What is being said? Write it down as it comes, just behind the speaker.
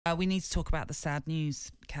We need to talk about the sad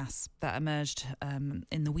news, Cass, that emerged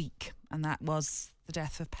in the week, and that was the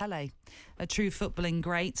death of Pele, a true footballing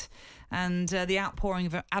great. And the outpouring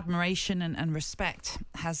of admiration and respect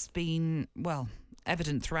has been, well,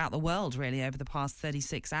 evident throughout the world, really, over the past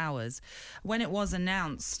 36 hours. When it was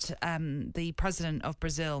announced, the president of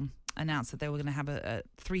Brazil announced that they were going to have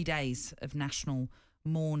 3 days of national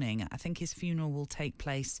mourning. I think his funeral will take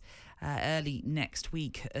place early next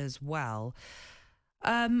week as well.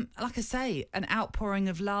 Like I say, an outpouring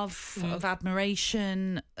of love, of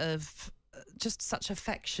admiration, of just such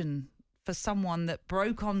affection for someone that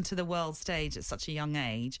broke onto the world stage at such a young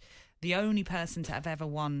age, the only person to have ever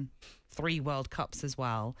won 3 World Cups as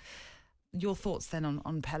well. Your thoughts then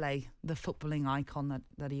on Pele, the footballing icon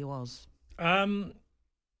that he was?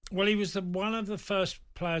 Well, he was one of the first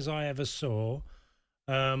players I ever saw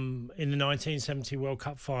in the 1970 World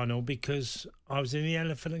Cup final, because I was in the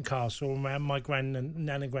Elephant and Castle around my nan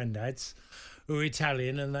and granddads, who were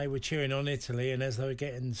Italian, and they were cheering on Italy, and as they were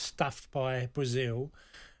getting stuffed by Brazil,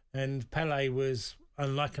 and Pele was,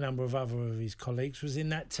 unlike a number of other of his colleagues, was in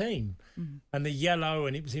that team. And the yellow,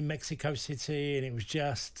 and it was in Mexico City, and it was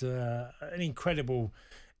just an incredible,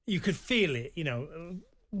 you could feel it,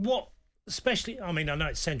 especially, I mean, I know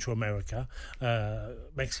it's Central America,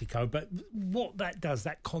 Mexico, but what that does,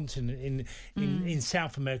 that continent in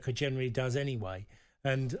South America generally does anyway.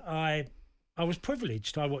 And I was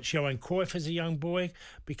privileged. I watched Johan Cruyff as a young boy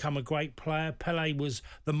become a great player. Pele was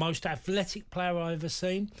the most athletic player I've ever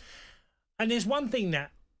seen. And there's one thing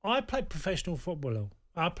that I played professional football.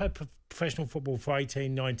 I played professional football for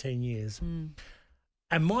 18, 19 years.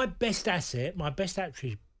 And my best asset, my best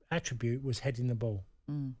attribute was heading the ball.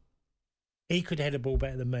 He could head a ball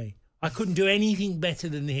better than me. I couldn't do anything better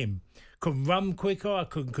than him. Couldn't run quicker. I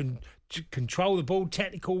couldn't control the ball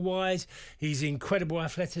technical-wise. He's incredible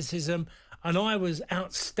athleticism. And I was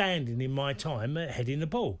outstanding in my time at heading the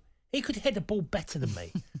ball. He could head a ball better than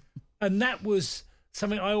me. And that was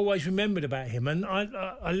something I always remembered about him. And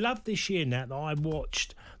I love this year now that I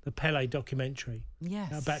watched the Pele documentary.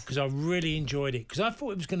 Yes. Because I really enjoyed it. Because I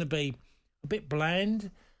thought it was going to be a bit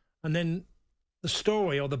bland. And then the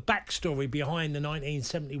story, or the backstory behind the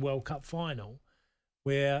 1970 World Cup final,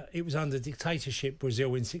 where it was under dictatorship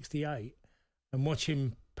Brazil in '68, and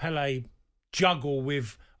watching Pele juggle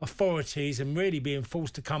with authorities and really being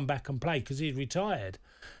forced to come back and play because he'd retired,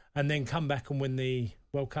 and then come back and win the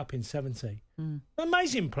World Cup in '70.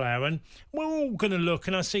 Amazing player. And we're all going to look,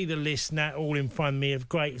 and I see the list now all in front of me of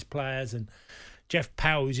greatest players, and Jeff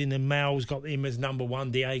Powell, who's in the mail's got him as number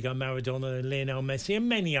 1, Diego Maradona, Lionel Messi, and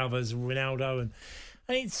many others, Ronaldo. And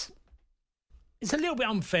it's a little bit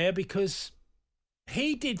unfair because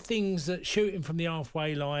he did things that shooting from the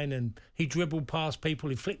halfway line, and he dribbled past people,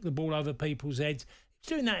 he flicked the ball over people's heads.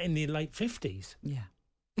 He was doing that in the late 50s. Yeah.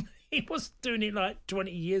 He was doing it like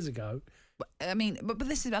 20 years ago. I mean, but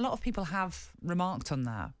this is, a lot of people have remarked on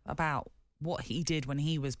that, about what he did when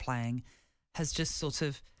he was playing has just sort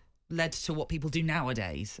of led to what people do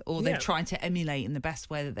nowadays, or they've tried to emulate in the best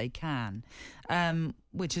way that they can,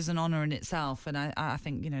 which is an honour in itself. And I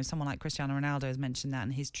think, someone like Cristiano Ronaldo has mentioned that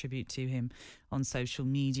in his tribute to him on social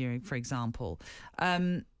media, for example.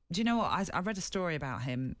 Do you know what? I read a story about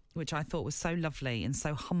him, which I thought was so lovely and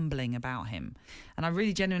so humbling about him. And I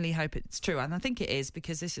really genuinely hope it's true. And I think it is,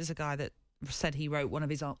 because this is a guy that said he wrote one of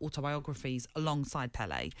his autobiographies alongside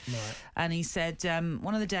Pele. Right. And he said,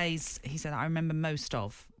 one of the days, he said, I remember most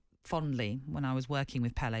of, fondly, when I was working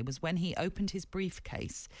with Pele, was when he opened his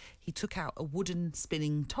briefcase, he took out a wooden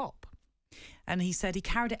spinning top. And he said he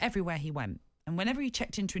carried it everywhere he went. And whenever he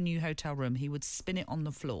checked into a new hotel room, he would spin it on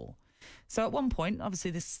the floor. So at one point,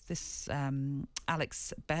 obviously, this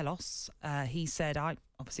Alex Belos, he said, I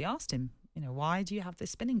obviously asked him, why do you have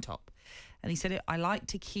this spinning top? And he said, I like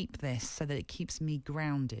to keep this so that it keeps me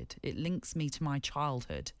grounded. It links me to my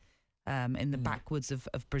childhood. In the backwoods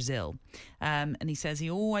of Brazil. And he says he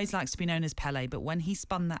always likes to be known as Pele, but when he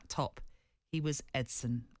spun that top, he was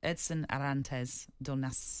Edson Arantes do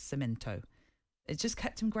Nascimento. It just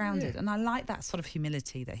kept him grounded. Yeah. And I like that sort of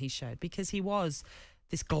humility that he showed, because he was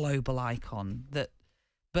this global icon that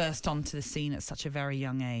burst onto the scene at such a very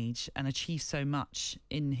young age and achieved so much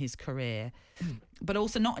in his career, but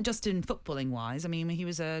also not just in footballing wise. I mean, he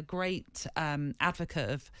was a great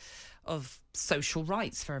advocate of social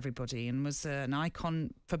rights for everybody, and was an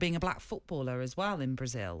icon for being a black footballer as well in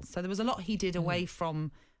Brazil. So there was a lot he did away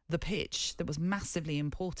from the pitch that was massively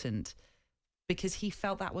important, because he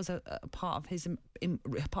felt that was a part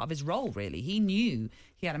of his role, really. He knew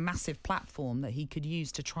he had a massive platform that he could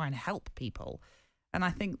use to try and help people. And I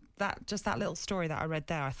think that just that little story that I read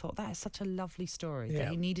there, I thought that is such a lovely story. Yeah.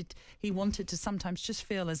 That he wanted to sometimes just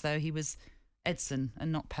feel as though he was Edson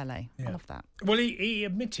and not Pele. Yeah. I love that. Well, he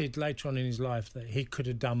admitted later on in his life that he could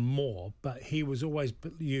have done more, but he was always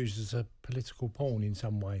used as a political pawn in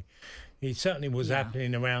some way. He certainly was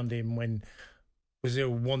happening around him when Brazil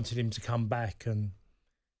wanted him to come back, and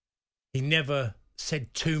he never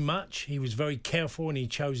said too much. He was very careful and he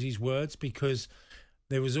chose his words because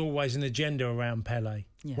there was always an agenda around Pele.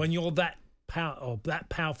 Yeah. When you're that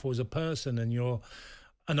powerful as a person and you're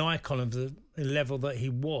an icon of the level that he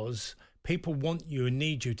was, people want you and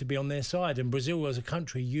need you to be on their side. And Brazil as a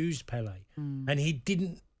country used Pele. And he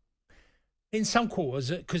didn't, in some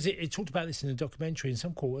quarters, because it talked about this in the documentary, in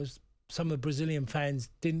some quarters, some of the Brazilian fans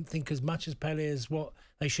didn't think as much as Pele as what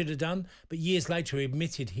they should have done. But years later, he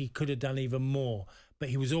admitted he could have done even more. But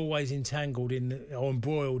he was always entangled or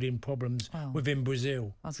embroiled in problems within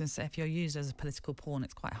Brazil. I was going to say, if you're used as a political pawn,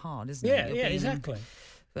 it's quite hard, isn't it? Yeah, exactly.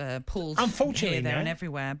 Pulled unfortunately here, there and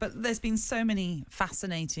everywhere. But there's been so many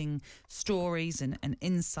fascinating stories and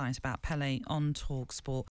insight about Pele on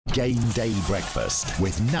talkSPORT. Game Day Breakfast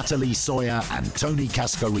with Natalie Sawyer and Tony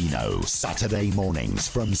Cascarino. Saturday mornings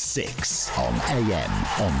from 6 on AM,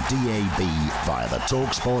 on DAB, via the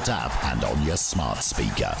talkSPORT app and on your smart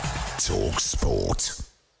speaker. talkSPORT.